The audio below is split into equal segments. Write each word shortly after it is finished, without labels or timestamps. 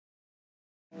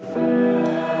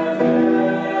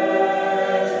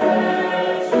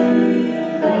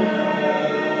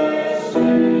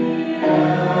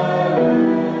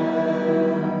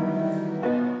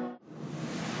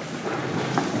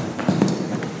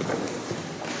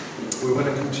We're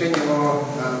going to continue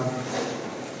our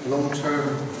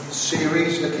long-term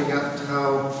series looking at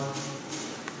how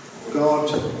God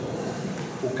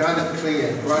organically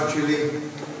and gradually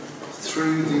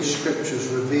through these scriptures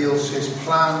reveals his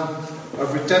plan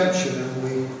of redemption. And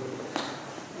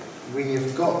we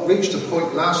have reached a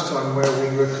point last time where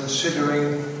we were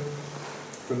considering,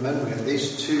 from memory, at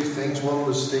least two things. One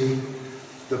was the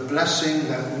blessing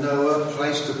that Noah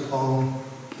placed upon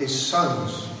his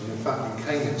sons. In fact, in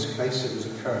Canaan's case, it was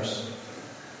a curse.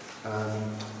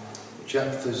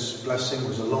 Jephthah's blessing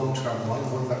was a long-term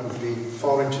one that would be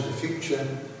far into the future,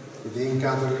 with the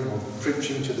ingathering or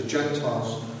preaching to the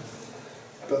Gentiles.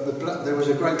 But there was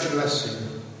a great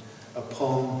blessing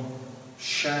upon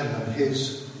Shem and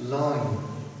his line.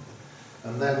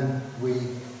 And then we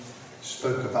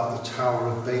spoke about the Tower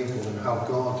of Babel and how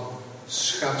God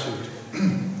scattered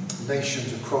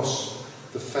nations across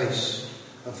the face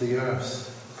of the earth.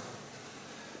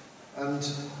 And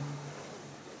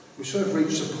we sort of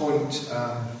reached a point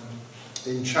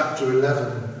in chapter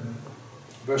 11,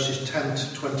 verses 10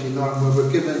 to 29, where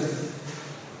we're given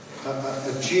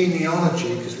a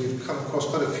genealogy, because we've come across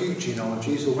quite a few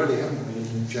genealogies already, haven't we,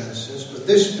 in Genesis. But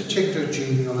this particular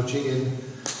genealogy in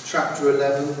chapter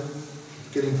 11,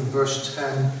 beginning from verse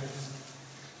 10,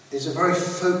 is a very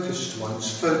focused one.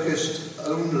 It's focused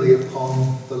only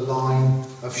upon the line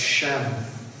of Shem.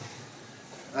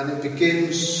 And it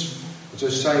begins, as I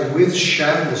say, with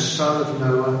Shem, the son of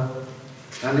Noah,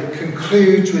 and it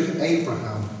concludes with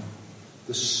Abraham,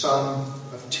 the son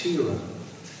of Terah.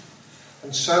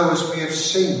 And so, as we have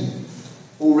seen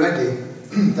already,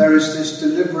 there is this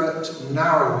deliberate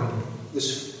narrowing,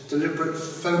 this deliberate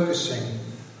focusing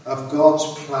of God's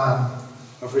plan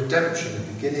of redemption,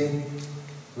 beginning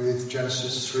with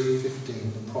Genesis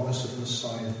 3:15, the promise of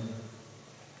Messiah.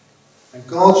 And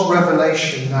God's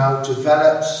revelation now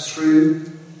develops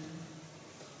through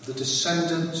the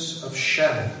descendants of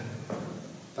Shem,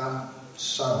 that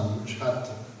son which had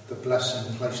the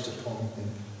blessing placed upon him.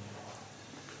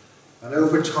 And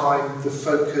over time, the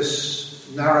focus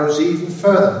narrows even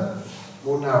further,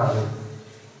 more narrowly,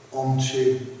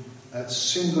 onto a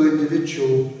single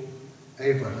individual,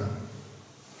 Abraham.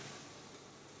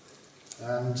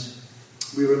 And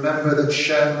we remember that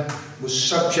Shem was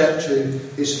subject to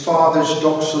his father's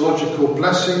doxological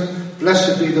blessing.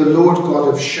 Blessed be the Lord God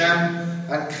of Shem,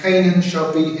 and Canaan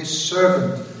shall be his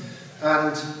servant.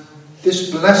 And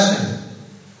this blessing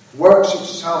works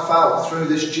itself out through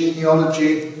this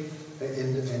genealogy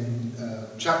in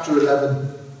chapter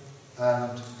 11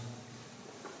 and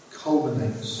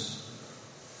culminates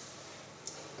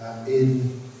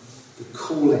in the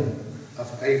calling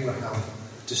of Abraham,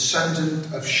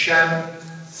 descendant of Shem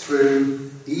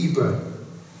through Eber.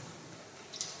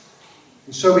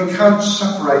 And so we can't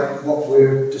separate what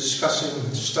we're discussing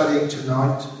and studying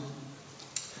tonight.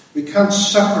 We can't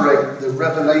separate the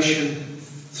revelation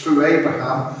through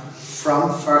Abraham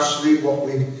from, firstly,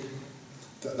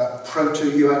 that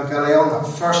proto-evangelion,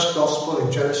 that first gospel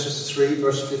in Genesis 3,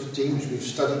 verse 15, which we've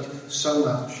studied so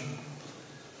much.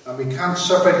 And we can't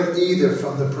separate it either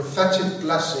from the prophetic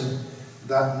blessing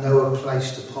that Noah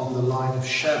placed upon the line of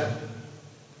Shem.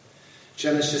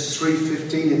 Genesis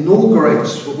 3:15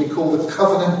 inaugurates what we call the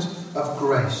covenant of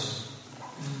grace,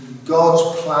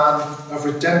 God's plan of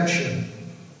redemption.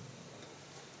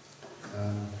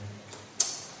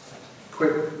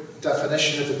 Quick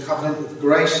definition of the covenant of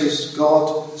grace is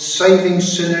God saving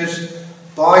sinners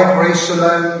by grace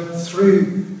alone,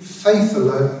 through faith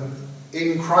alone,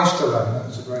 in Christ alone. That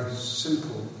is a very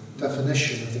simple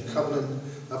definition of the covenant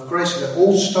of grace. And it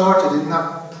all started in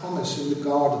that promise in the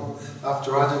garden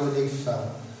after Adam and Eve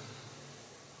fell.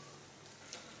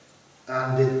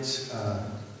 And it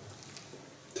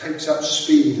takes up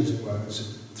speed, as it were,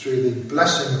 through the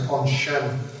blessing upon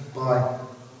Shem by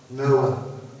Noah.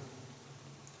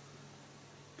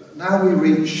 But now we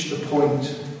reach the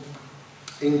point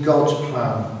in God's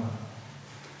plan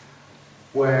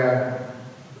where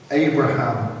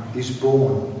Abraham is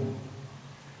born.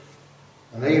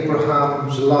 And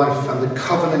Abraham's life and the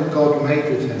covenant God made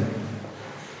with him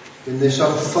in this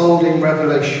unfolding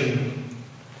revelation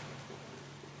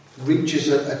reaches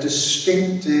a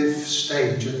distinctive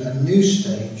stage, a new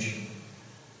stage.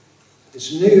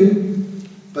 It's new,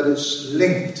 but it's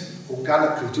linked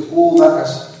organically to all that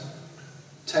has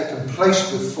taken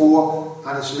place before,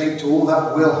 and it's linked to all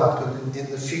that will happen in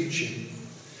the future.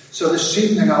 So this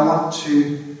evening I want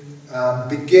to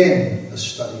begin a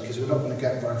study, because we're not going to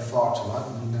get very far tonight,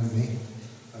 you know me,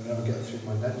 I never get through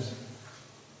my notes.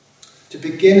 To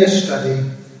begin a study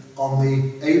on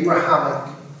the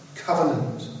Abrahamic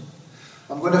covenant.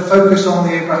 I'm going to focus on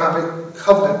the Abrahamic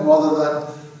covenant rather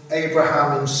than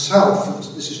Abraham himself.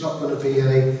 This is not going to be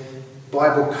a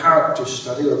Bible character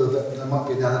study, although there might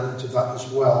be an element of that as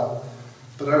well.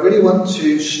 But I really want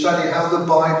to study how the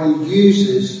Bible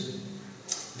uses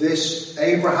this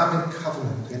Abrahamic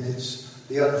covenant in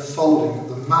the unfolding,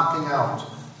 the mapping out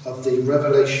of the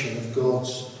revelation of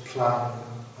God's plan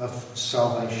of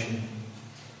salvation.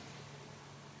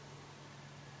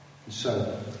 And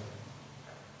so,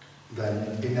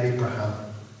 then, in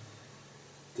Abraham,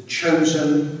 the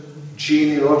chosen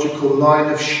genealogical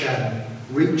line of Shem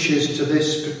reaches to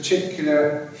this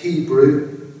particular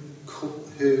Hebrew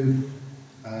who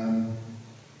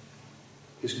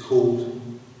is called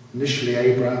initially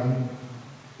Abraham,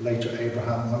 later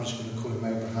Abraham. I'm just going to call him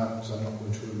Abraham because I'm not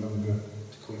going to remember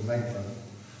to call him Abraham.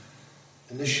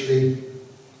 Initially,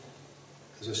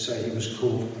 as I say, he was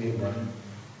called Abraham.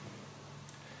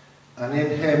 And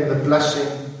in him the blessing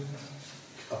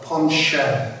upon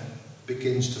Shem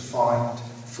begins to find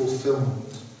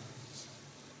fulfillment.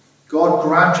 God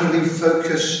gradually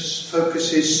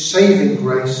focuses saving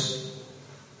grace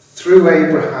through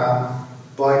Abraham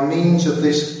by means of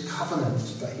this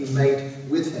covenant that he made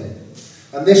with him.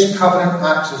 And this covenant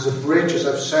acts as a bridge, as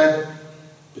I've said,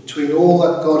 between all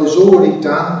that God has already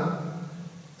done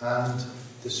and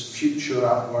this future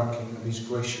outworking of his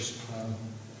gracious plan.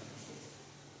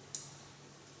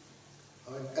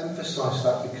 I emphasize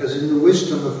that because in the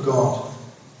wisdom of God,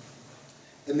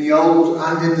 in the Old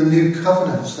and in the New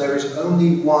Covenants, there is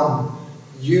only one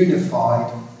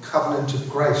unified covenant of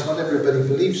grace. Not everybody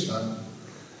believes that,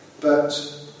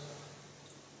 but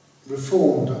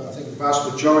Reformed, I think the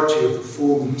vast majority of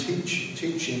Reformed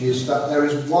teaching is that there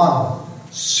is one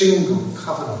single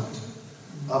covenant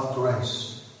of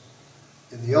grace.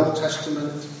 In the Old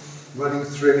Testament, running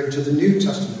through into the New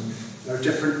Testament, there are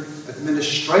different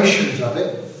administrations of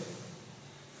it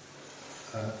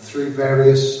through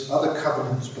various other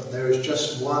covenants, but there is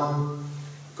just one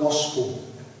gospel.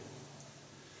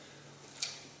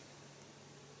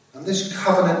 And this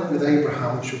covenant with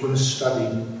Abraham, which we're going to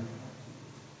study,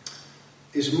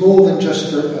 is more than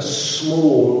just a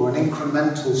small or an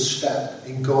incremental step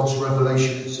in God's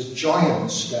revelation. It's a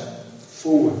giant step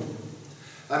forward.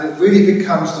 And it really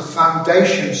becomes the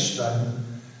foundation stone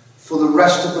for the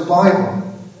rest of the Bible.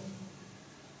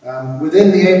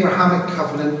 Within the Abrahamic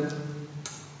covenant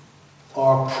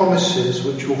are promises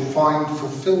which will find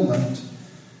fulfillment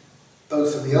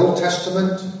both in the Old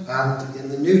Testament and in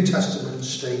the New Testament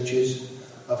stages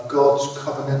of God's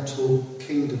covenantal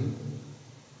kingdom.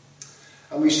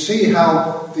 And we see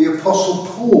how the Apostle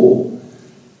Paul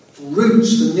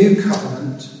roots the new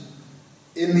covenant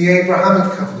in the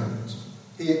Abrahamic covenant.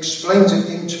 He explains it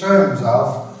in terms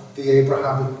of the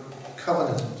Abrahamic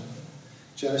covenant.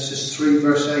 Genesis 3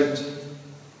 verse 8.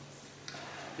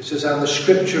 It says, and the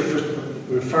scripture,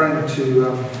 referring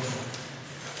to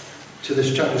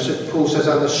this chapter, Paul says,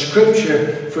 and the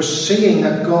scripture foreseeing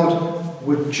that God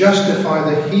would justify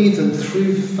the heathen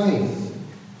through faith,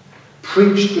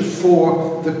 preached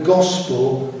before the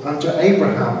gospel unto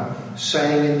Abraham,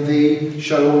 saying, in thee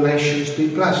shall all nations be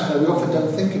blessed. Now, we often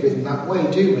don't think of it in that way,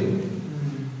 do we?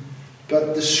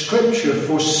 But the scripture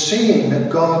foreseeing that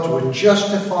God would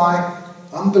justify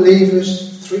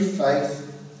unbelievers through faith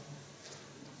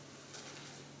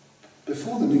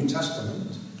before the New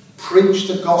Testament, preached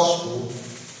the gospel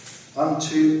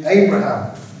unto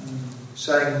Abraham,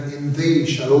 saying, in thee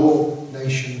shall all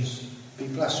nations be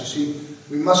blessed. You see,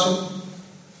 we mustn't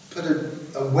put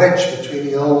a wedge between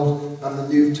the Old and the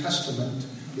New Testament.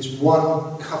 It's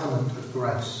one covenant of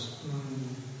grace.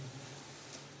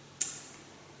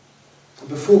 And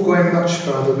before going much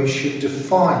further, we should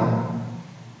define,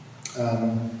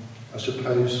 I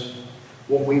suppose,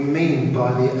 what we mean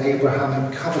by the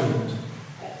Abrahamic covenant.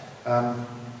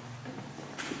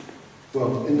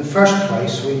 Well, in the first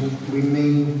place, we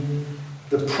mean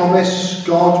the promise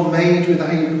God made with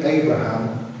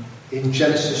Abraham in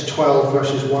Genesis 12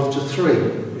 verses 1 to 3,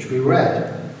 which we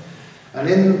read. And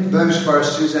in those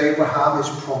verses, Abraham is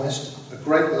promised a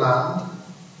great land.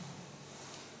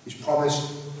 He's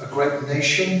promised a great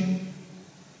nation.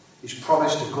 He's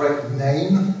promised a great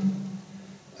name.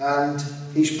 And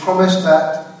he's promised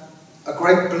that a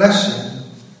great blessing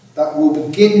that will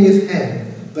begin with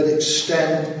him, but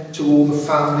extend to all the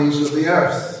families of the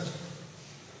earth.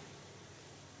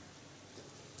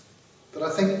 But I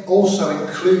think also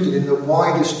included in the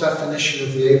widest definition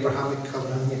of the Abrahamic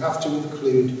covenant, we have to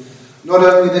include not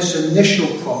only this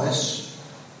initial promise,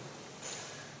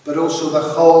 but also the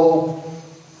whole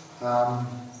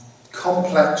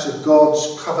complex of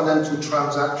God's covenantal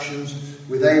transactions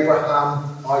with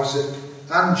Abraham, Isaac,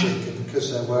 and Jacob,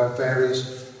 because there were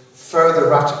various further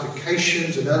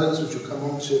ratifications and others, which we'll come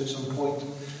on to at some point,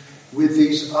 with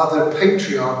these other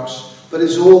patriarchs, but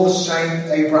it's all the same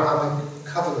Abrahamic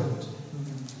covenant.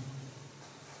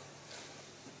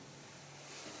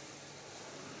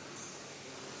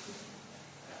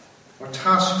 Our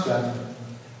task then,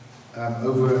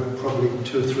 over probably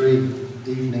 2 or 3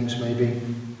 evenings maybe,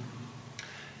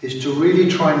 is to really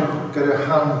try and get a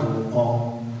handle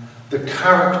on the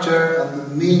character and the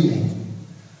meaning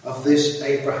of this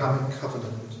Abrahamic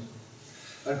covenant,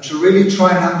 and to really try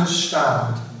and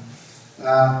understand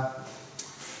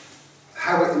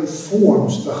how it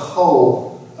informs the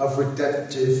whole of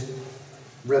redemptive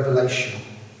revelation.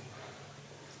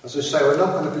 As I say, we're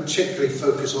not going to particularly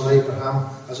focus on Abraham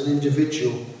as an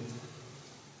individual,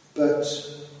 but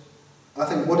I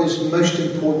think what is most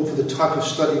important for the type of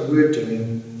study we're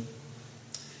doing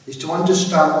is to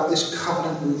understand what this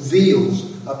covenant reveals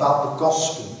about the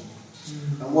gospel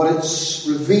and what it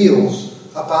reveals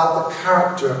about the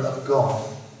character of God.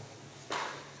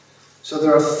 So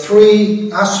there are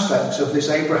 3 aspects of this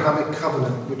Abrahamic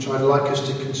covenant which I'd like us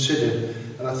to consider,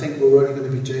 and I think we're only going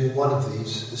to be doing one of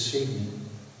these this evening.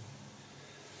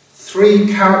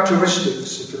 3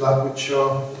 characteristics, if you like, which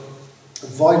are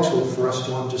vital for us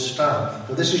to understand.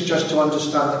 But this is just to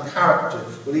understand the character.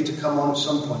 We'll need to come on at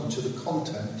some point to the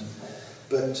content.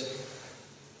 But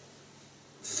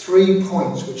 3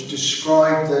 points which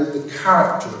describe the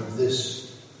character of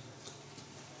this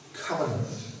covenant.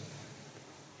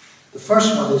 The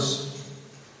first one is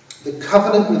the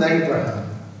covenant with Abraham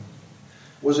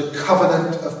was a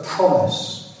covenant of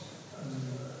promise.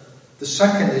 The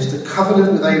second is the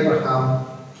covenant with Abraham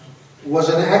was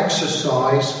an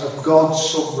exercise of God's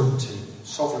sovereignty.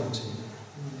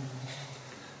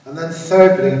 And then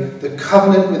thirdly, the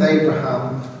covenant with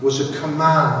Abraham was a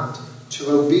command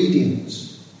to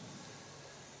obedience.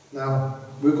 Now,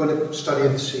 we're going to study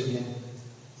this evening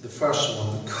the first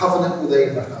one. The covenant with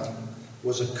Abraham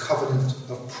was a covenant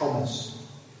of promise.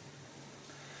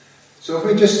 So if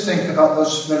we just think about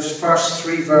those first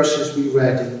 3 verses we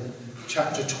read in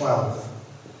chapter 12,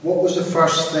 what was the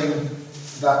first thing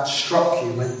that struck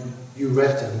you when you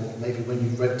read them, or maybe when you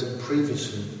read them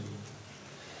previously?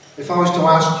 If I was to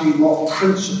ask you what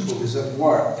principle is at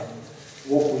work,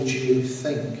 what would you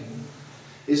think?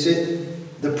 Is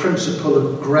it the principle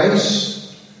of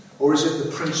grace, or is it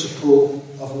the principle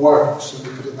of works? Let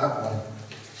me put it that way.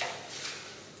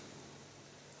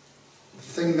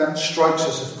 The thing that strikes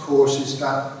us, of course, is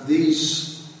that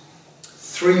these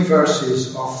 3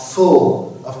 verses are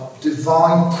full of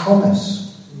divine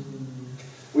promise,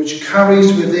 which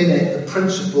carries within it the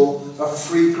principle of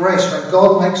free grace. When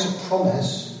God makes a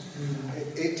promise,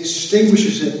 it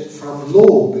distinguishes it from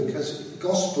law, because the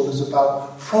gospel is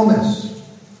about promise.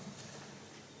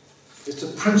 It's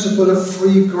the principle of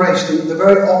free grace, the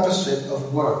very opposite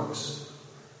of works.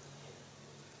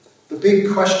 The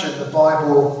big question the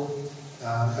Bible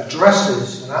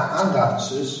addresses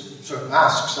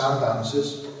asks and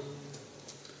answers,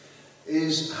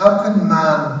 is how can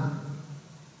man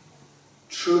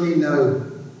truly know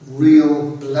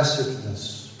real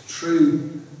blessedness,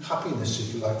 true happiness,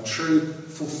 if you like, true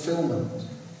fulfillment?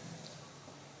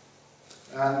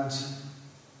 And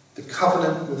the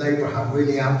covenant with Abraham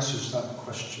really answers that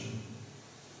question.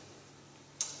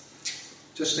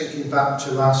 Just thinking back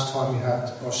to last time we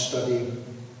had our study,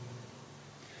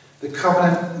 the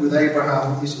covenant with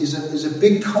Abraham is a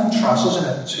big contrast, isn't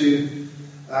it, to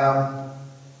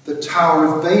the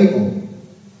Tower of Babel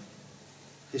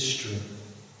history.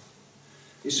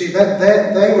 You see,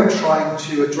 they were trying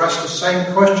to address the same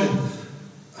question.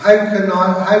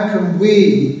 How can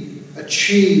we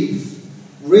achieve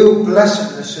real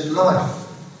blessedness in life?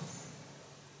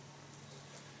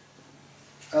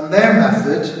 And their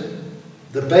method,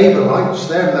 the Babelites,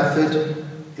 their method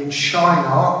in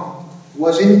Shinar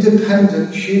was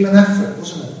independent human effort,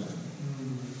 wasn't it?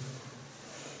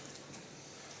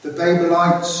 The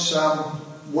Babelites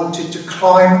wanted to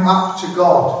climb up to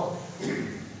God.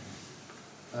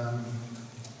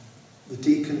 The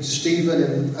deacon Stephen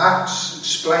in Acts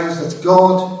explains that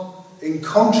God, in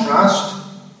contrast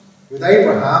with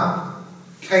Abraham,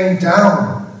 came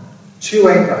down to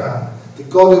Abraham. The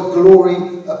God of glory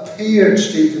appeared,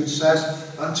 Stephen says,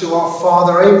 unto our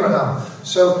father Abraham.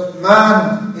 So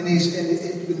man,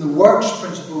 in the works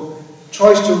principle,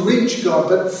 tries to reach God,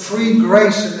 but free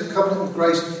grace in the covenant of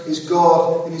grace is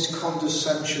God in his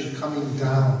condescension coming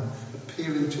down,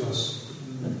 appearing to us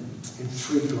in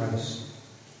free grace.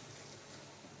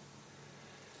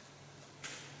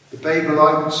 The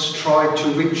Babelites tried to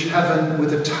reach heaven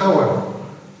with a tower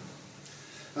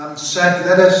and said,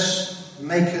 let us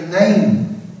make a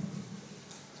name.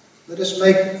 Let us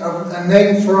make a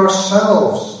name for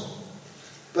ourselves.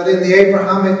 But in the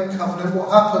Abrahamic covenant, what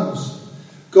happens?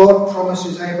 God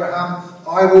promises Abraham,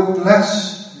 I will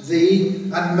bless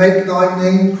thee and make thy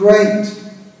name great.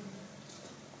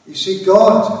 You see,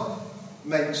 God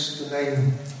makes the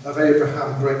name of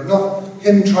Abraham great, not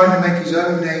him trying to make his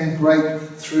own name great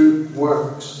through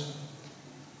works.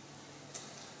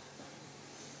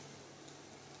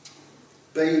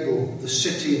 Babel, the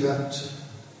city that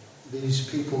these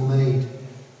people made,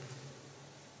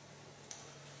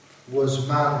 was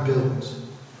man-built.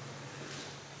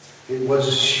 It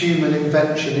was human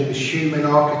invention, it was human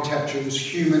architecture, it was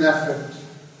human effort.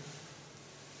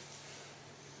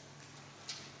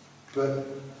 But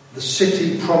the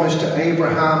city promised to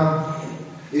Abraham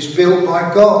is built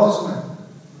by God, isn't it?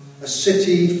 A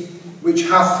city which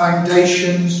hath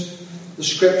foundations, the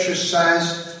scripture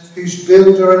says, whose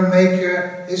builder and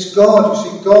maker is God.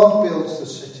 You see, God builds the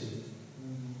city.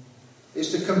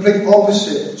 It's the complete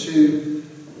opposite to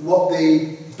what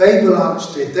the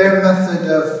Babylonites did. Their method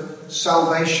of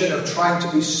salvation, of trying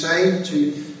to be saved,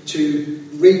 to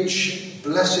reach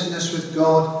blessedness with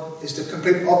God, is the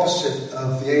complete opposite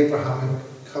of the Abrahamic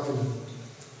covenant.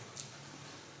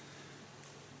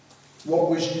 What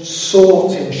was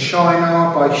sought in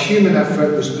Shinar by human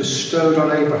effort was bestowed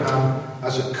on Abraham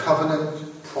as a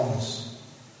covenant promise.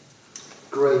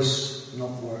 Grace,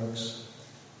 not works.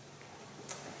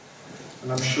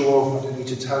 And I'm sure I don't need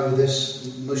to tell you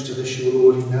this, most of this you will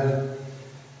already know.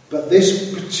 But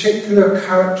this particular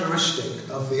characteristic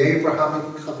of the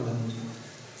Abrahamic covenant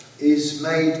is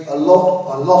made a lot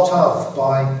of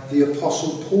by the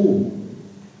Apostle Paul.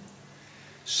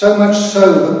 So much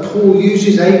so that Paul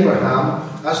uses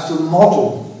Abraham as the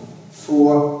model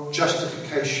for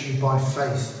justification by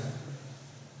faith.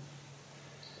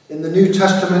 In the New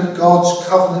Testament, God's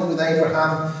covenant with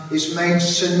Abraham is made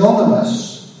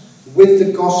synonymous with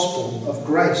the gospel of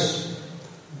grace.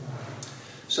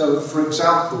 So, for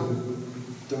example,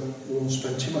 we won't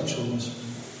spend too much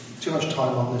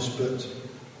time on this, but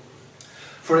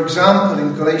for example,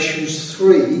 in Galatians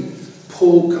 3,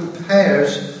 Paul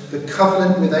compares the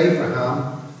covenant with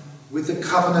Abraham with the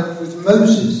covenant with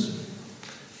Moses.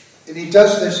 And he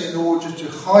does this in order to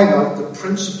highlight the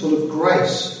principle of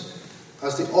grace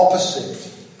as the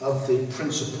opposite of the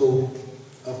principle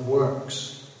of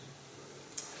works.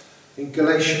 In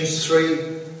Galatians 3,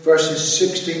 verses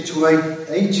 16 to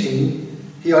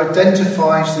 18, he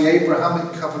identifies the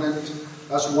Abrahamic covenant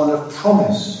as one of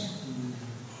promise,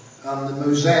 and the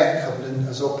Mosaic covenant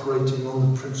as operating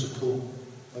on the principle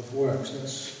of works.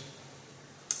 Let's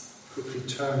quickly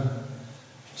turn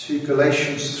to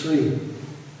Galatians 3,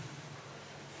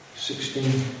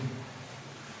 16.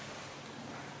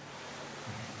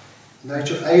 Now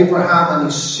to Abraham and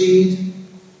his seed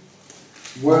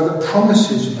were the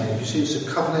promises made. You see, it's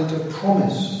a covenant of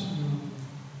promise.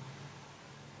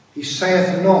 He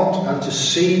saith not unto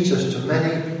seeds as to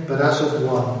many, but as of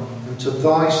one, and to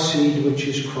thy seed which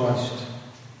is Christ.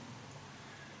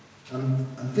 And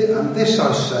this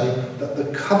I say, that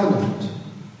the covenant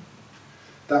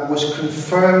that was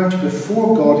confirmed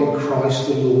before God in Christ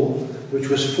the law, which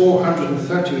was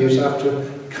 430 years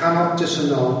after, cannot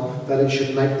disannul that it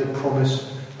should make the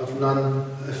promise of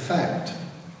none effect.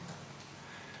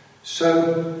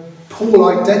 So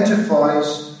Paul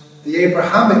identifies the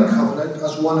Abrahamic covenant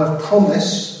as one of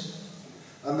promise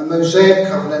and the Mosaic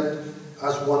covenant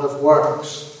as one of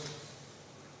works.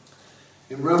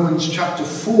 In Romans chapter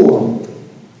 4,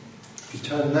 if you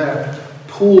turn there,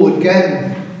 Paul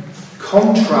again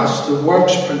contrasts the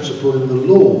works principle in the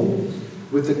law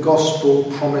with the gospel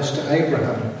promise to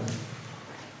Abraham.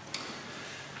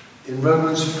 In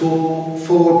Romans 4,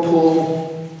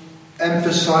 Paul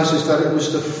emphasizes that it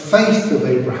was the faith of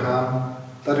Abraham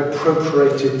that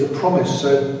appropriated the promise.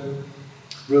 So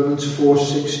Romans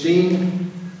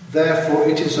 4:16, therefore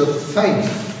it is of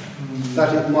faith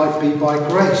that it might be by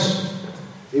grace.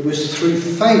 It was through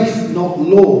faith, not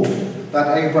law,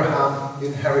 that Abraham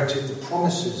inherited the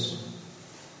promises.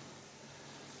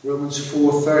 Romans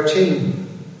 4:13,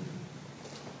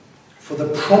 for the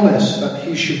promise that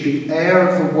he should be heir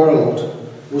of the world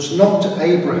was not to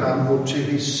Abraham or to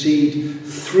his seed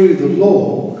through the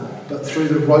law, but through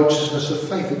the righteousness of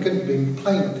faith. It couldn't be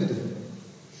plainer, could it?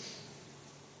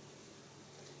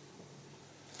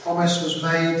 Promise was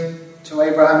made to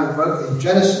Abraham in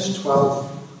Genesis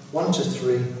 12,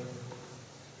 1-3.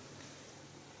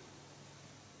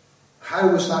 How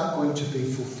was that going to be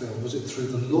fulfilled? Was it through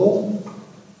the law?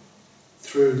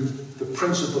 Through the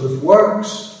principle of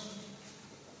works?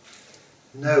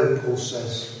 No, Paul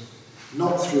says.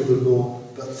 Not through the law,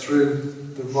 but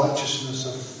through the righteousness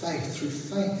of faith, through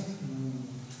faith.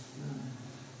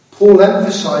 Paul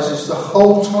emphasizes the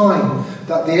whole time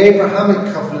that the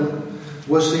Abrahamic covenant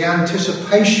was the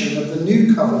anticipation of the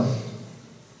new covenant.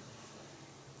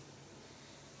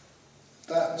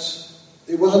 That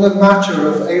it wasn't a matter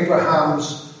of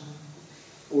Abraham's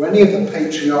or any of the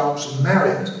patriarchs'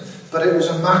 merit, but it was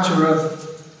a matter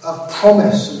of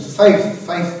promise and faith.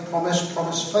 Faith, promise,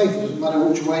 promise, faith. It doesn't matter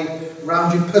which way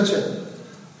round you put it.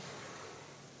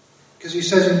 Because he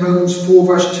says in Romans 4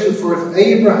 verse 2, "For if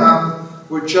Abraham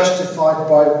were justified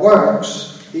by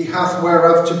works, he hath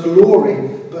whereof to glory,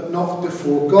 but not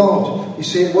before God." You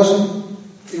see, he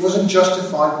wasn't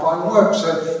justified by works,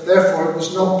 so therefore it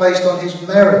was not based on his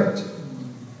merit.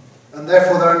 And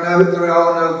therefore there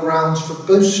are no grounds for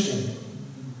boasting.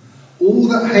 All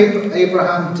that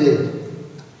Abraham did,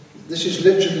 this is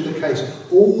literally the case,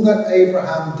 all that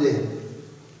Abraham did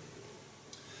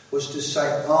was to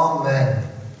say amen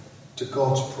to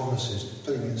God's promises.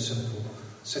 Putting it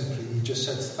simply, he just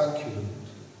said, "Thank you, Lord."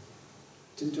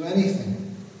 Didn't do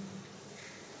anything.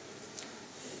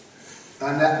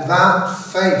 And that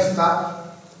faith,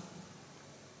 that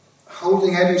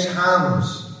holding out his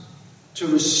hands to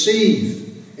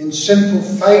receive in simple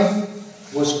faith,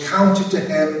 was counted to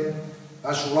him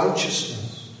as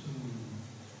righteousness.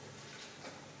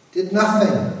 Did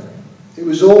nothing. It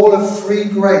was all of free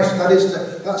grace.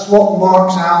 That's what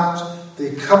marks out the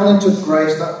covenant of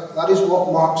grace. That is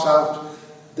what marks out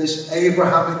this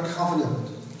Abrahamic covenant.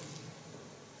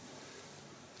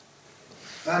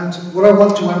 And what I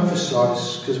want to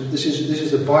emphasize, because this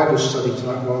is a Bible study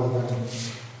tonight rather than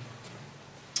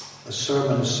a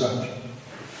sermon as such.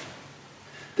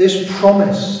 This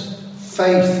promise,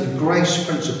 faith and grace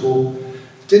principle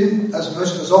didn't,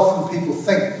 as often people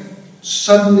think,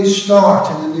 suddenly start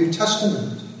in the New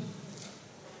Testament.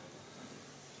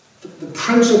 The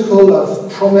principle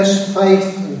of promise,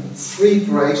 faith and free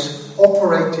grace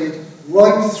operated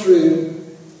right through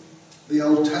the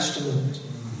Old Testament.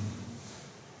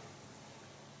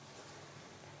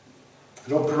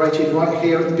 It operated right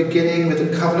here at the beginning with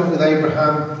the covenant with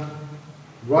Abraham,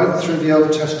 right through the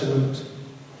Old Testament,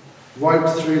 right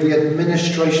through the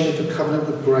administration of the covenant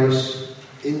of grace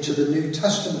into the New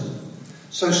Testament.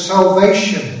 So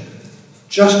salvation,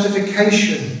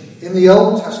 justification in the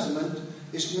Old Testament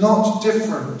is not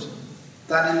different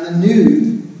than in the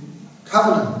New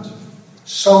Covenant.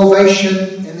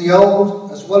 Salvation in the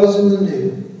Old as well as in the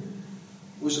New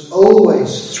was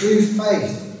always through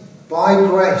faith, by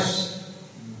grace,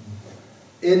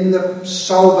 in the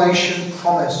salvation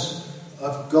promise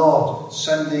of God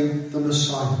sending the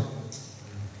Messiah.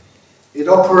 It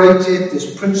operated, this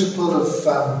principle of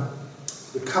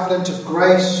the covenant of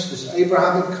grace, this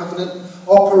Abrahamic covenant,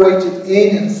 operated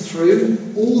in and through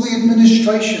all the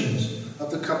administrations of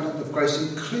the covenant of grace,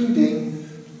 including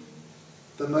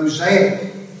the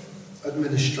Mosaic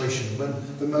administration. When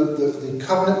the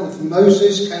covenant with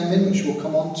Moses came in, which we'll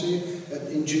come on to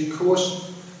in due course,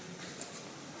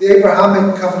 the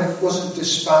Abrahamic covenant wasn't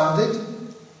disbanded.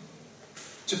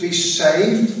 To be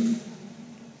saved,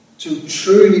 to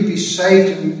truly be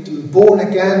saved and to be born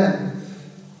again and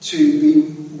to be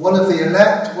one of the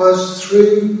elect, was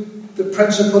through the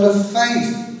principle of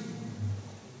faith,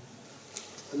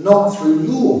 not through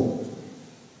law,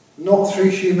 not through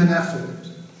human effort.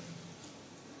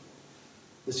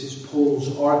 This is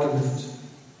Paul's argument.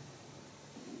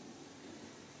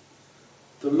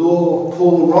 The law,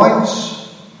 Paul writes,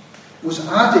 was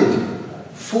added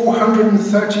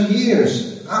 430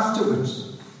 years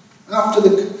afterwards, after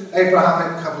the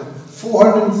Abrahamic covenant.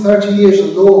 430 years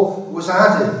the law was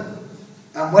added.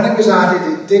 And when it was added,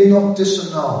 it did not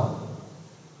disannul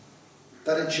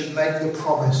that it should make the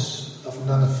promise of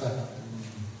none effect.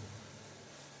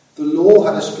 The law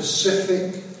had a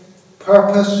specific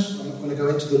purpose. I'm not going to go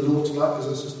into the law tonight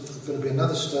because this is going to be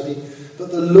another study.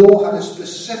 But the law had a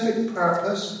specific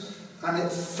purpose, and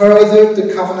it furthered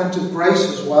the covenant of grace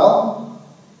as well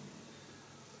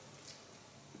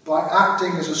by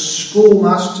acting as a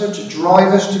schoolmaster to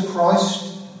drive us to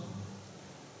Christ.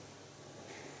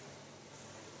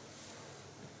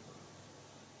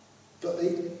 But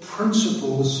the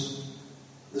principle was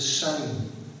the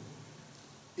same.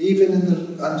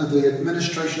 Even under the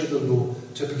administration of the law,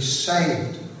 to be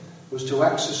saved was to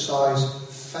exercise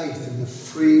faith in the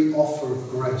free offer of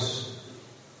grace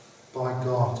by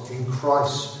God in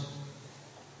Christ.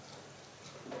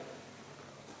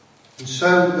 And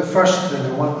so the first thing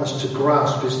I want us to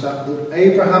grasp is that the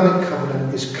Abrahamic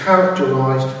covenant is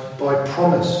characterized by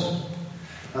promise.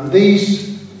 And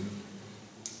these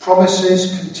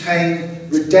promises contain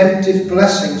redemptive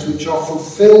blessings which are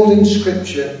fulfilled in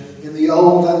Scripture in the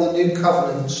Old and the New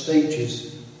Covenant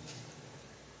stages.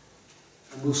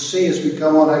 And we'll see as we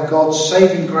go on how God's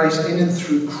saving grace in and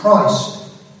through Christ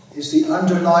is the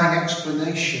underlying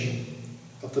explanation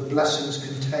of the blessings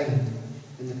contained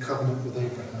in the covenant with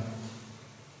Abraham.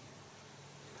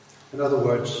 In other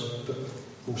words, but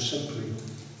more simply,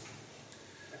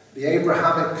 the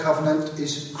Abrahamic covenant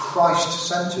is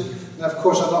Christ-centered. Now, of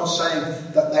course, I'm not saying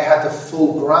that they had the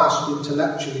full grasp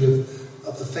intellectually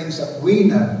of the things that we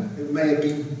know.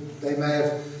 They may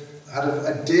have had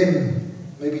a dim,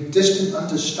 maybe distant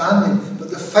understanding, but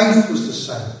the faith was the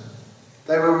same.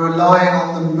 They were relying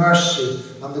on the mercy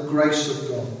and the grace of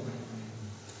God.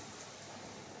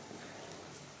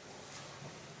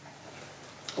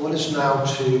 I want us now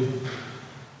to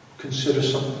consider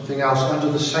something else under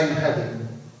the same heading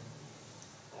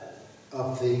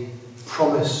of the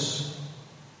promise,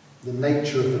 the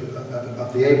nature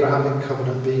of the Abrahamic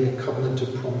covenant being a covenant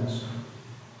of promise.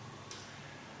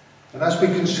 And as we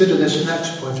consider this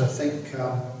next point, I think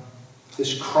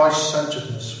this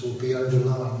Christ-centeredness will be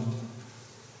underlined.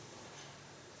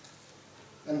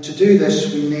 And to do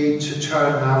this, we need to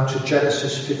turn now to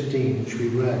Genesis 15, which we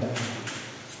read.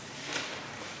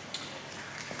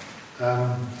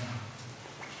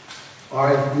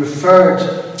 I referred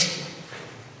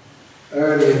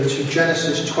earlier to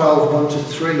Genesis 12,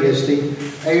 1-3 as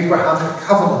the Abrahamic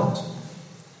covenant.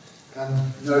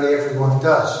 And nearly everyone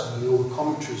does, and all the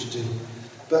commentaries do.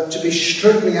 But to be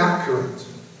strictly accurate,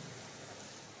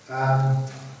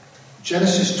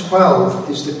 Genesis 12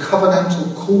 is the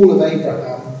covenantal call of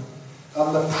Abraham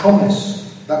and the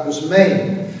promise that was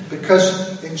made.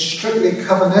 Because in strictly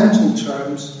covenantal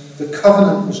terms, the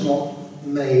covenant was not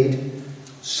made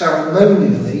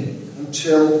ceremonially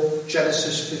until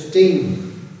Genesis 15.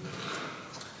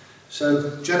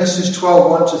 So Genesis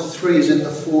 12, 1-3 is in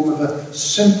the form of a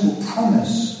simple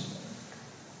promise.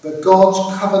 But God's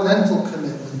covenantal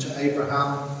commitment to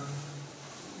Abraham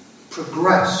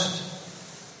progressed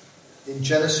in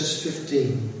Genesis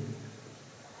 15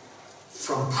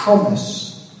 from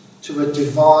promise to a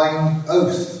divine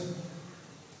oath.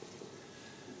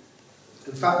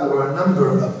 In fact, there were a number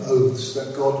of oaths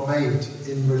that God made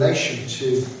in relation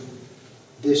to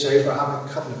this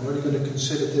Abrahamic covenant. We're only going to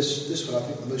consider this one, I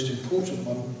think, the most important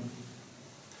one.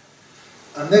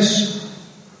 And this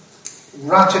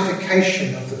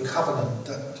ratification of the covenant,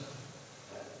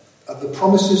 of the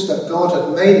promises that God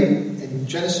had made in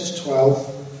Genesis 12,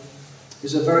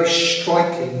 is a very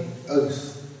striking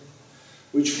oath,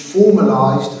 which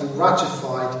formalised and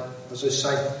ratified, as I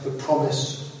say, the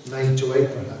promise made to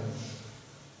Abraham.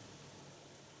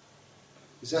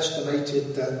 It's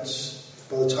estimated that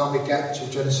by the time we get to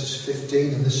Genesis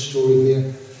 15 and this story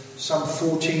here, some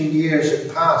 14 years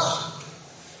had passed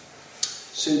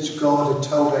since God had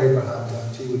told Abraham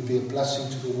that he would be a blessing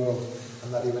to the world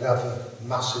and that he would have a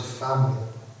massive family.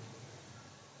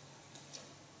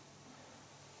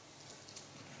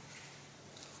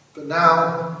 But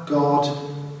now God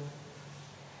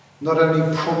not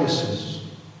only promises,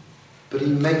 but he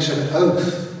makes an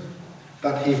oath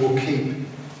that he will keep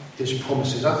his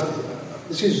promises.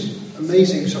 This is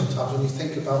amazing sometimes when you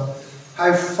think about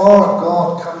how far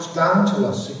God comes down to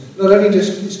us. Not only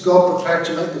is God prepared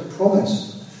to make the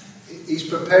promise, he's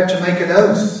prepared to make an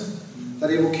oath that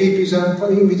he will keep his own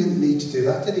promise. He didn't need to do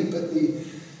that, did he? But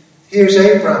here's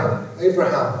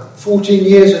Abraham, 14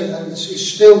 years and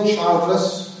he's still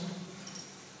childless.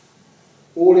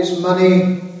 All his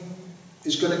money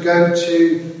is going to go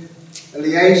to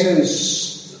Eliezer,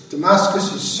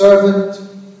 Damascus, his servant.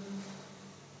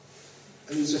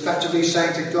 And he's effectively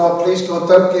saying to God, please God,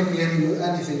 don't give me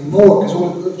anything more,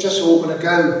 because it's just all going to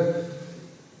go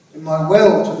in my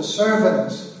will to the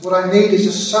servant. What I need is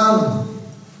a son.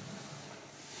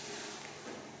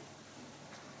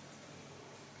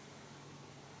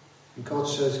 And God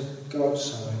says, go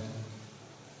outside,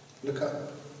 look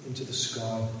up into the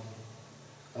sky.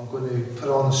 I'm going to put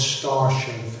on a star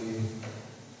show for you.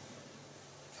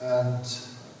 And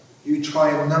you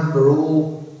try and number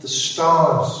all the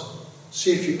stars.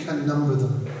 See if you can number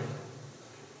them,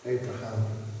 Abraham.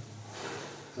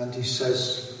 And he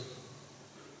says,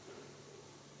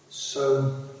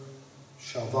 so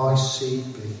shall thy seed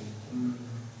be.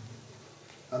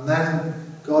 And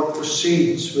then God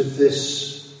proceeds with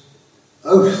this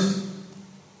oath,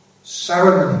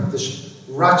 ceremony, this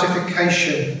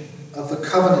ratification of the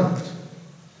covenant.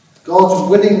 God's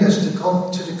willingness to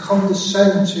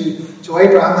condescend to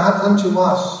Abraham and to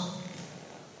us.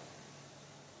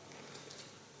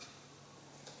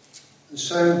 And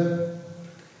so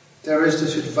there is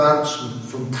this advancement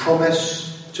from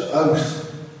promise to oath.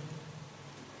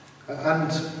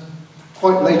 And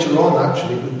quite later on,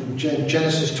 actually, in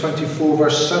Genesis 24,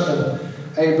 verse 7,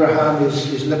 Abraham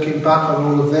is looking back on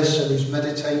all of this and he's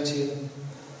meditating.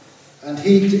 And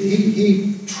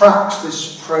he tracks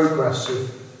this progress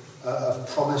of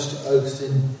promised oath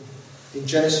in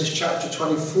Genesis chapter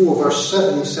 24, verse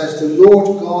 7. He says, "The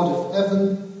Lord God of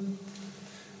heaven,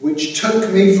 which took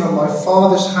me from my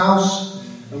father's house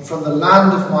and from the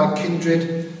land of my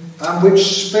kindred, and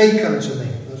which spake unto me."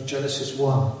 That's Genesis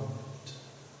 1.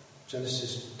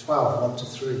 Genesis 12,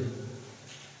 1-3.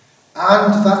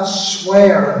 "And that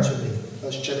sware unto me,"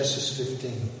 that's Genesis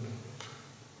 15,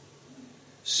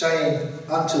 "saying,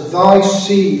 Unto thy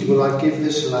seed will I give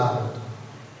this land.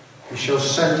 He shall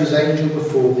send his angel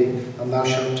before thee, and thou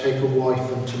shalt take a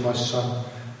wife unto my son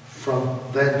from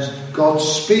thence." God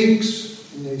speaks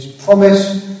in his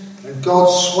promise, and God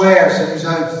swears in his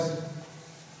oath.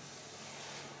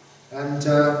 And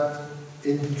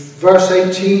in verse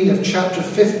 18 of chapter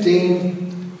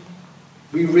 15,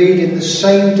 we read, "In the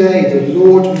same day the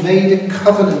Lord made a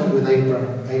covenant with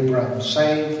Abraham,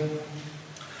 saying,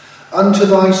 Unto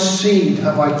thy seed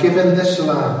have I given this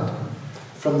land,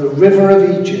 from the river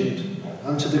of Egypt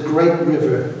unto the great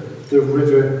river, the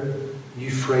river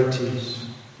Euphrates."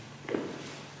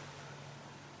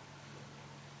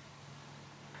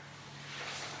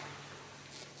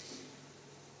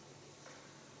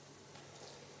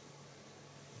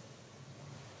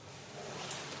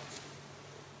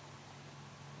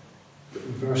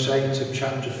 In verse 8 of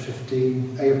chapter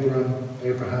 15,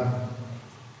 Abraham,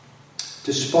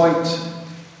 despite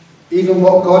even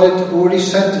what God had already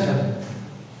said to him,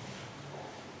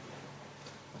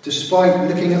 despite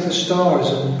looking at the stars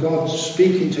and God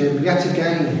speaking to him yet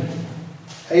again,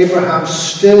 Abraham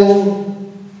still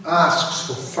asks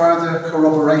for further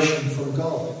corroboration from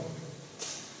God.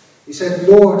 He said,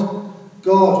 "Lord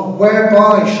God,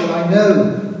 whereby shall I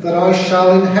know that I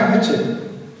shall inherit it?"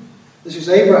 This is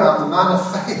Abraham, the man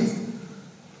of faith.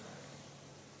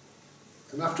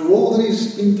 And after all that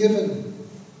he's been given,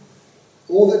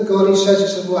 all that God, he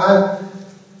said, "Well,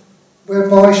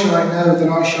 whereby shall I know that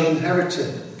I shall inherit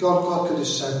it?" God could have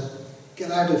said,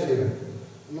 "Get out of here.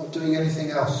 I'm not doing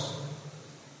anything else."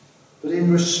 But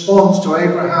in response to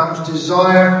Abraham's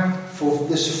desire for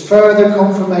this further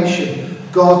confirmation,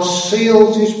 God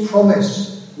seals his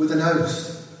promise with an oath.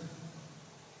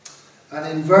 And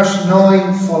in verse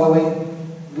 9 following,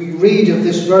 we read of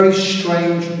this very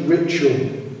strange ritual.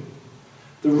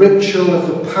 The ritual of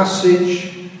the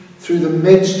passage through the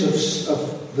midst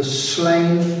of the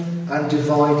slain and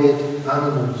divided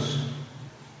animals.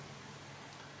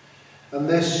 And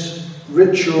this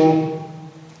ritual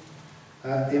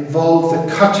involved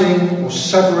the cutting or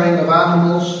severing of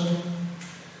animals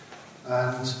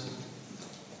and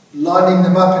lining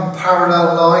them up in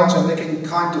parallel lines and making a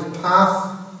kind of path.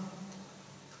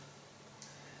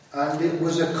 And it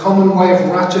was a common way of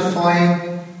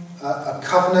ratifying a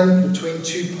covenant between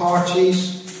two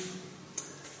parties.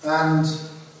 And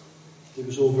it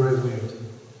was all very weird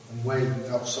and way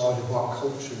outside of our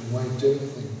culture and way of doing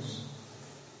things.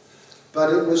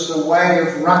 But it was a way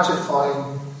of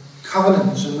ratifying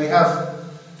covenants. And we have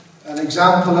an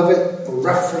example of it, a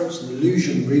reference, an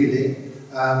allusion really,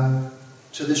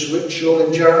 to this ritual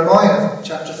in Jeremiah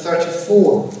chapter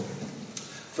 34,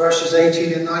 verses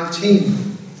 18 and 19.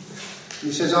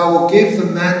 He says, "I will give the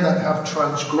men that have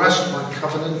transgressed my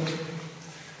covenant,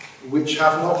 which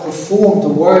have not performed the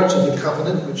words of the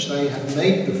covenant which they had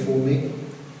made before me."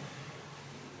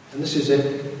 And this is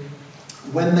it.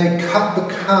 "When they cut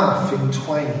the calf in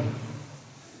twain,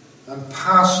 and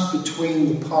passed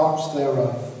between the parts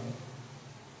thereof,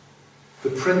 the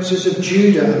princes of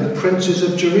Judah and the princes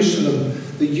of Jerusalem,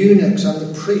 the eunuchs and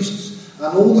the priests,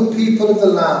 and all the people of the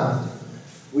land,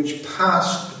 which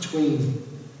passed between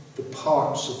the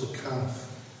parts of the calf."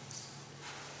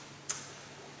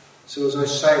 So as I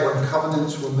say, when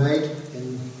covenants were made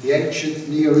in the ancient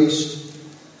Near East,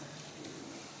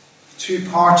 two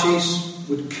parties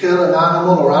would kill an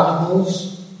animal or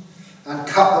animals and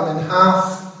cut them in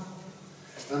half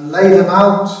and lay them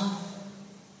out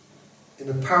in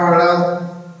a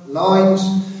parallel lines,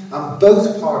 and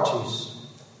both parties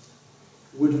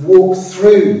would walk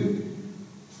through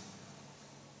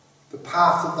the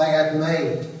path that they had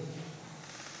made.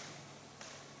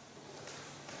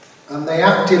 And they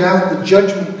acted out the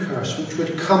judgment curse which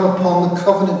would come upon the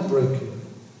covenant breaking.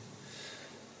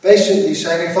 Basically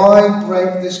saying, if I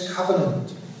break this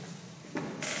covenant,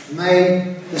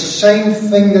 may the same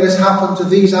thing that has happened to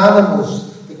these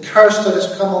animals, the curse that has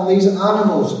come on these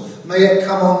animals, may it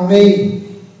come on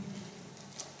me.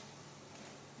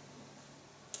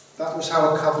 That was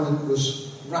how a covenant was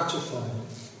ratified.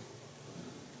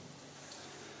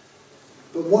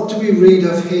 But what do we read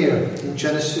of here in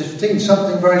Genesis 15?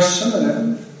 Something very similar.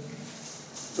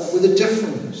 but with a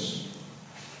difference.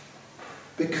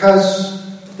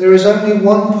 Because there is only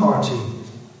one party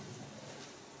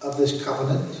of this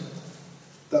covenant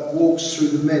that walks through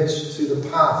the midst, through the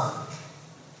path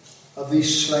of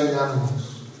these slain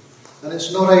animals. And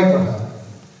it's not Abraham.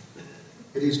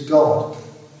 It is God.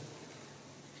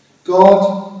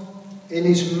 God, in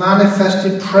his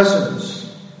manifested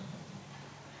presence,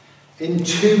 in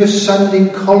two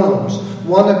ascending columns,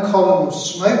 one a column of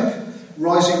smoke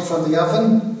rising from the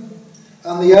oven,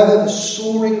 and the other the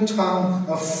soaring tongue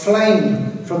of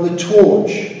flame from the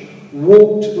torch,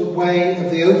 walked the way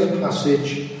of the oath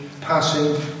passage,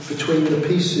 passing between the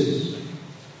pieces.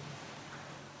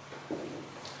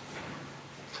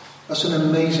 That's an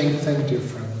amazing thing, dear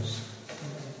friends.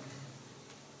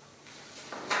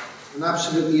 An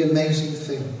absolutely amazing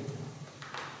thing.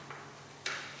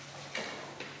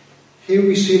 Here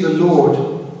we see the Lord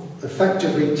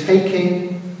effectively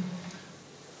taking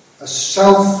a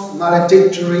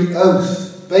self-maledictory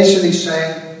oath, basically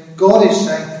saying, God is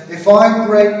saying, if I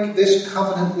break this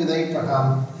covenant with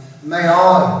Abraham, may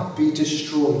I be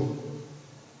destroyed.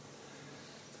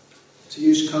 To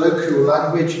use colloquial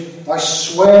language, I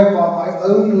swear by my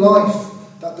own life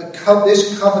that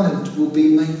this covenant will be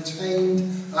maintained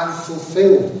and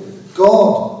fulfilled.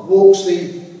 God walks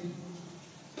the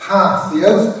path, the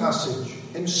oath passage,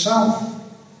 himself.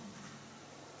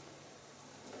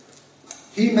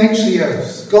 He makes the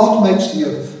oath. God makes the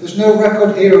oath. There's no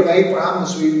record here of Abraham,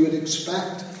 as we would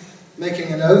expect,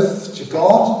 making an oath to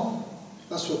God.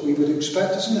 That's what we would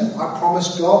expect, isn't it? I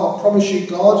promise God, I promise you,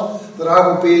 God, that I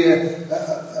will be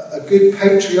a good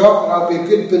patriarch, that I'll be a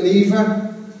good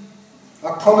believer.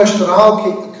 I promise that I'll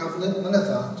keep the covenant. None of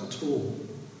that at all.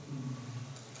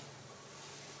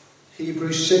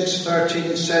 Hebrews 6:13,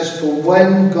 it says, for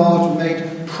when God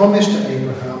made promise to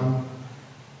Abraham,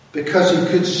 because he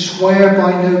could swear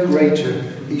by no greater,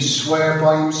 he swore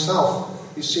by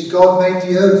himself. You see, God made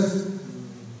the oath.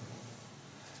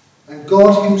 And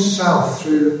God himself,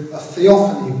 through a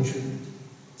theophany, which we've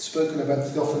spoken about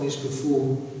theophanies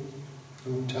before,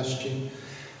 the Old Testament,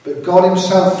 but God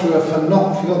himself, through a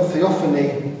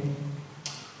theophany,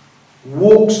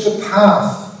 walks the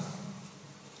path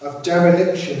of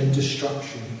dereliction and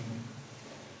destruction,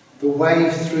 the way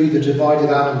through the divided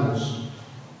animals.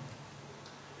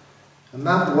 And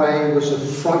that way was a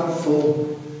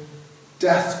frightful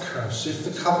death curse. If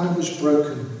the covenant was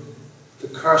broken, the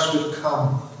curse would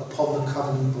come upon the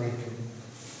covenant breaking.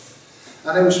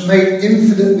 And it was made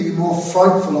infinitely more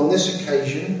frightful on this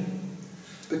occasion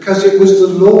because it was the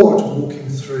Lord walking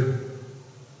through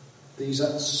these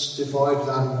divided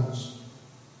animals.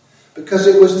 Because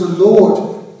it was the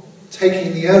Lord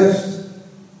taking the oath.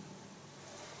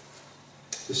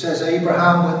 It says,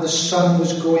 Abraham, when the sun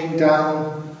was going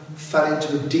down, fell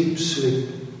into a deep sleep.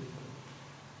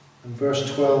 And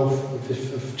verse 12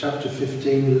 of chapter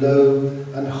 15, lo,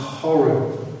 and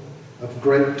horror of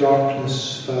great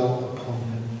darkness fell upon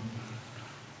him.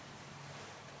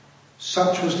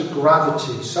 Such was the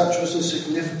gravity, such was the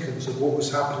significance of what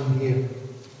was happening here.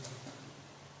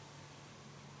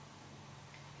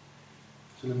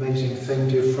 It's an amazing thing,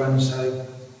 dear friends, how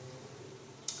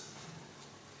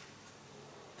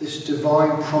this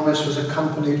divine promise was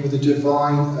accompanied with a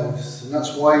divine oath. And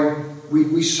that's why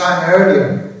we sang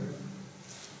earlier,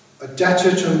 a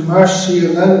debtor to mercy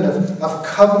alone, of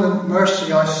covenant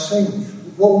mercy I sing.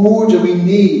 What more do we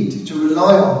need to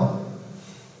rely on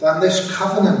than this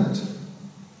covenant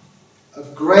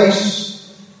of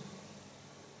grace,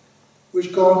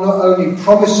 which God not only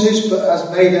promises but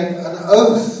has made an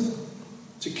oath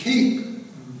to keep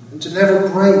and to never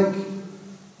break.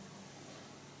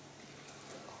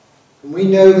 And we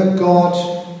know that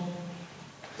God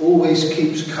always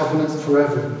keeps covenant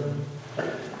forever.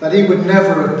 That he would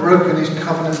never have broken his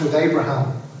covenant with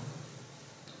Abraham.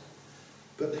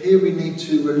 But here we need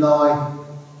to rely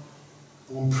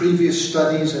on previous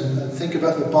studies and think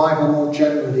about the Bible more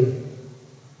generally.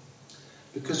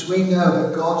 Because we know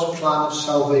that God's plan of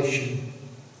salvation,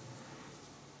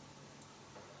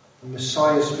 the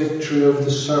Messiah's victory over the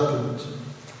serpent,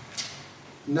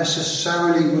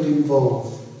 necessarily would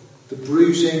involve the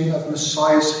bruising of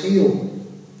Messiah's heel.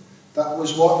 That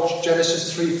was what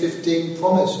Genesis 3:15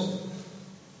 promised.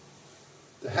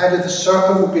 The head of the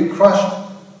serpent would be crushed,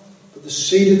 but the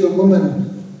seed of the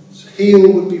woman's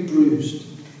heel would be bruised.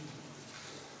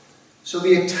 So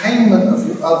the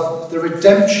attainment of the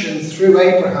redemption through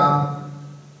Abraham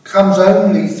comes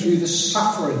only through the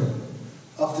suffering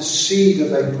of the seed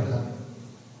of Abraham.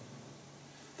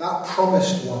 That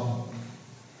promised one.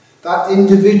 That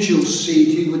individual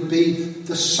seed who would be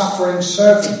the suffering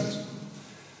servant.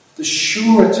 The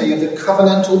surety of the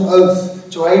covenantal oath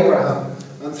to Abraham,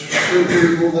 and through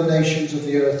whom all the nations of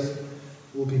the earth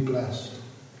will be blessed.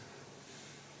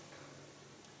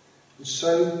 And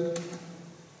so,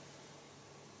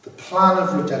 the plan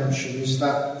of redemption is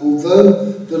that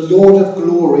although the Lord of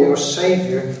glory, our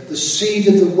Saviour, the seed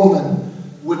of the woman,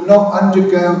 would not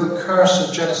undergo the curse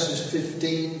of Genesis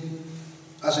 15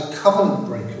 as a covenant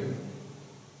breaker,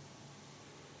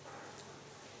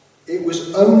 it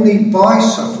was only by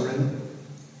suffering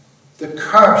the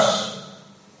curse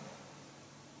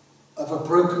of a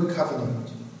broken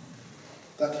covenant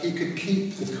that he could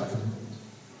keep the covenant.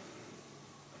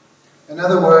 In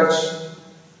other words,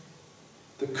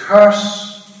 the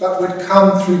curse that would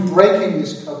come through breaking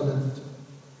this covenant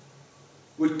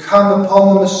would come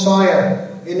upon the Messiah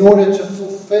in order to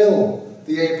fulfill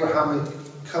the Abrahamic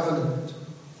covenant.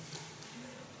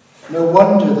 No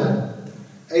wonder then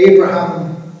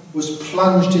Abraham was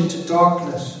plunged into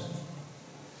darkness.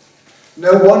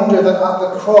 No wonder that at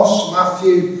the cross,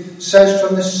 Matthew says,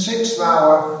 from the 6th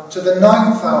hour to the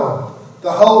 9th hour,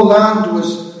 the whole land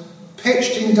was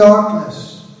pitched in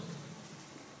darkness.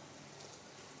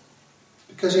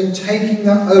 Because in taking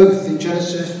that oath in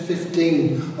Genesis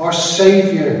 15, our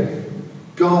Saviour,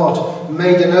 God,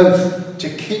 made an oath to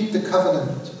keep the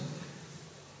covenant.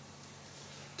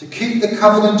 To keep the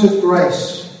covenant of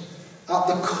grace at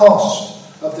the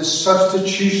cost of the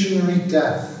substitutionary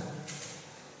death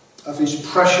of his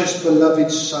precious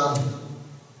beloved Son.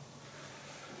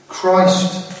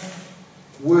 Christ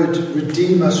would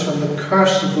redeem us from the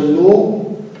curse of the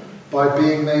law by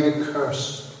being made a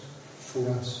curse for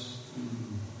us.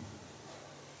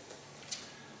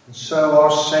 And so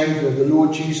our Saviour, the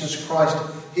Lord Jesus Christ,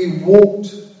 he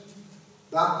walked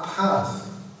that path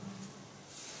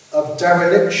of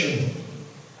dereliction.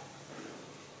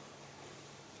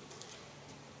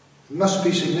 It must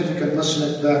be significant,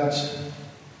 mustn't it, that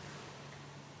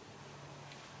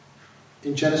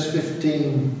in Genesis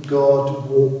 15, God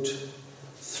walked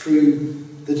through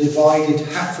the divided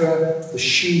heifer, the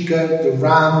she-goat, the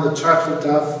ram, the turtle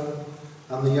dove,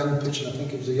 and the young pigeon. I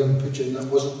think it was a young pigeon that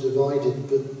wasn't divided,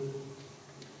 but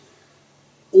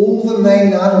all the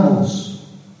main animals,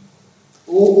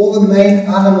 all the main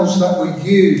animals that were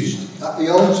used at the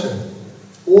altar,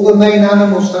 all the main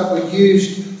animals that were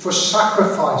used for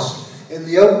sacrifice in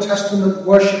the Old Testament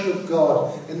worship of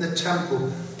God in the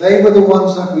temple, they were the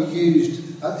ones that were used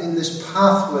in this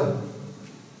pathway.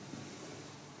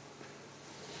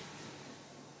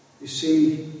 You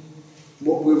see,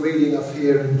 what we're reading of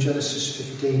here in Genesis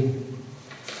 15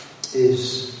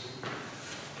 is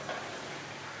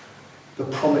the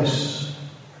promise,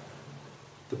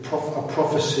 a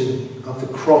prophecy of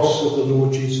the cross of the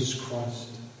Lord Jesus Christ.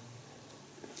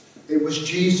 It was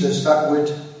Jesus that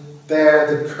would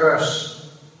bear the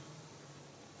curse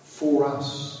for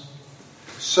us,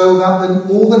 so that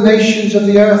all the nations of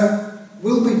the earth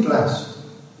will be blessed,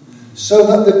 so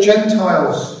that the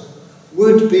Gentiles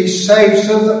would be saved,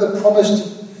 so that the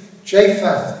promised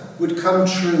Japheth would come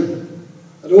true,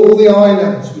 that all the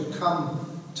islands would come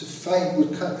to faith,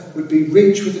 would be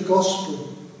reached with the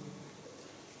gospel.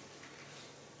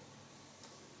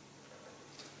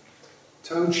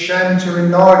 Told Shem to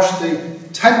enlarge the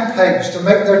tent pegs, to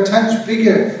make their tents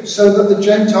bigger, so that the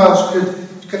Gentiles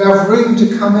could have room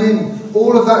to come in.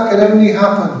 All of that could only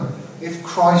happen if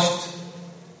Christ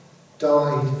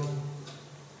died.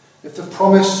 If the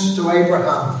promise to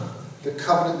Abraham, the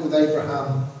covenant with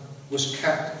Abraham, was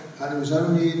kept, and it was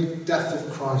only in the death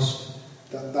of Christ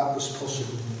that was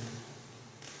possible.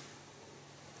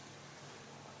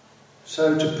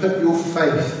 So to put your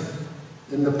faith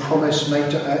in the promise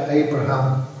made to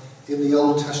Abraham in the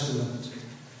Old Testament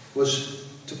was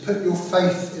to put your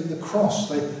faith in the cross.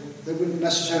 They wouldn't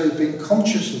necessarily have been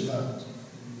conscious of that.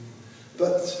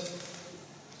 But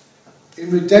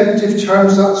in redemptive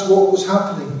terms, that's what was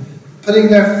happening. Putting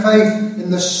their faith in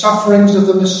the sufferings of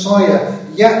the Messiah,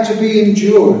 yet to be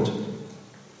endured.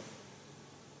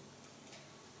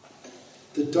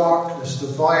 The darkness, the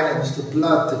violence, the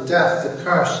blood, the death, the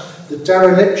curse, the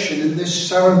dereliction in this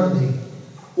ceremony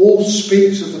all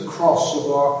speaks of the cross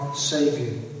of our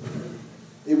Saviour.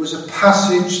 It was a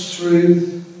passage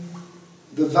through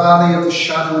the valley of the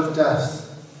shadow of death.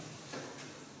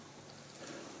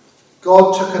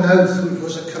 God took an oath which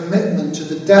was a commitment to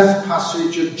the death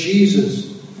passage of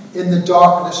Jesus in the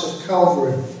darkness of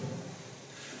Calvary.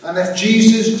 And if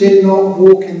Jesus did not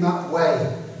walk in that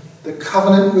way, the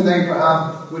covenant with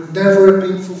Abraham would never have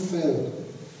been fulfilled.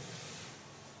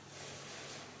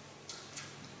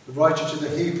 The writer to the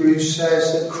Hebrews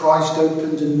says that Christ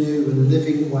opened a new and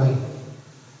living way,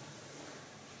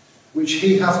 which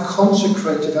he hath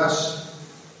consecrated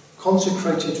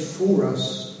for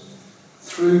us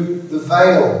through the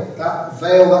veil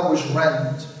that was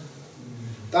rent.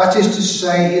 That is to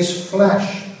say, his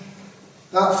flesh.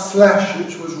 That flesh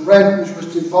which was rent, which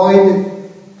was divided.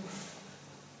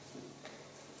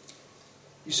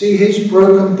 You see, his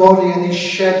broken body and his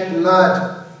shed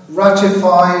blood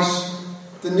ratifies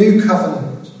the new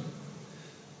covenant.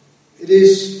 It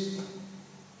is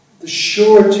the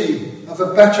surety of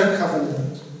a better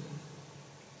covenant.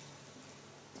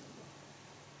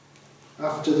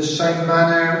 After the same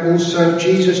manner also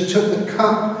Jesus took the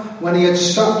cup when he had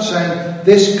supped, saying,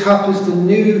 "This cup is the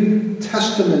New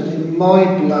Testament in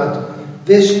my blood.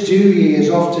 This do ye as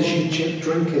oft as ye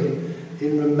drink it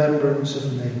in remembrance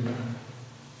of me."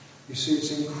 You see,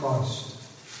 it's in Christ,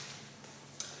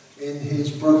 in his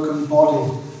broken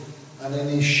body and in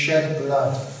his shed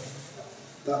blood,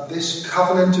 that this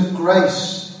covenant of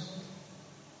grace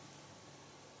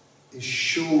is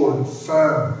sure and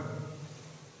firm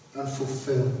and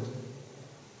fulfilled.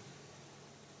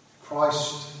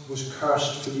 Christ was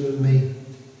cursed for you and me.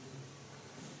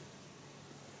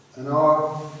 And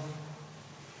our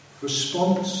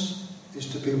response is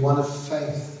to be one of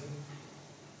faith.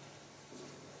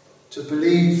 To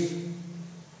believe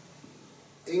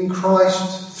in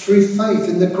Christ through faith,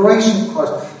 in the grace of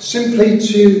Christ. Simply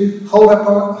to hold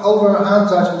our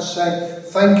hands out and say,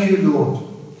 "Thank you, Lord."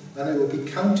 And it will be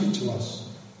counted to us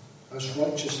as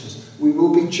righteousness. We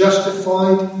will be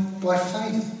justified by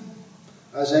faith,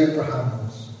 as Abraham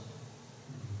was.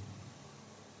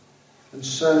 And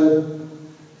so,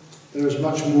 there is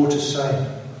much more to say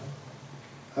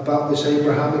about this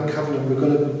Abrahamic covenant. We're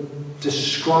going to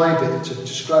describe it, to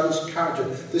describe its character.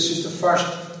 This is the first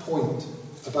point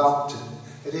about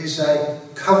it. It is a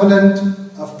covenant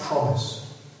of promise,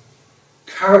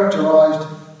 characterized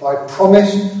by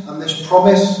promise, and this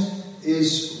promise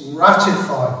is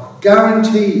ratified,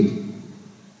 guaranteed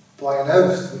by an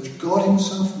oath which God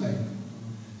himself made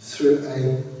through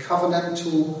a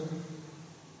covenantal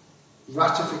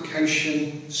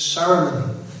ratification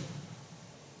ceremony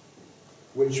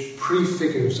which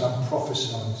prefigures and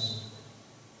prophesies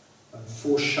and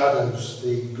foreshadows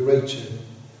the greater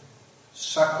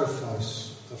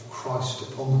sacrifice of Christ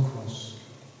upon the cross,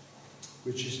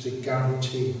 which is the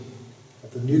guarantee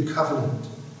of the new covenant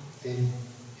in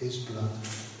his blood.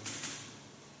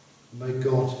 May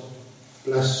God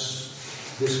bless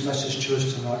this message to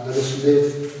us tonight. Let us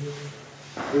live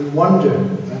in wonder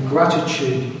and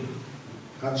gratitude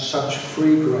at such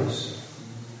free grace,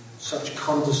 such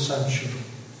condescension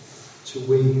to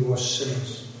we who are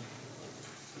sinners.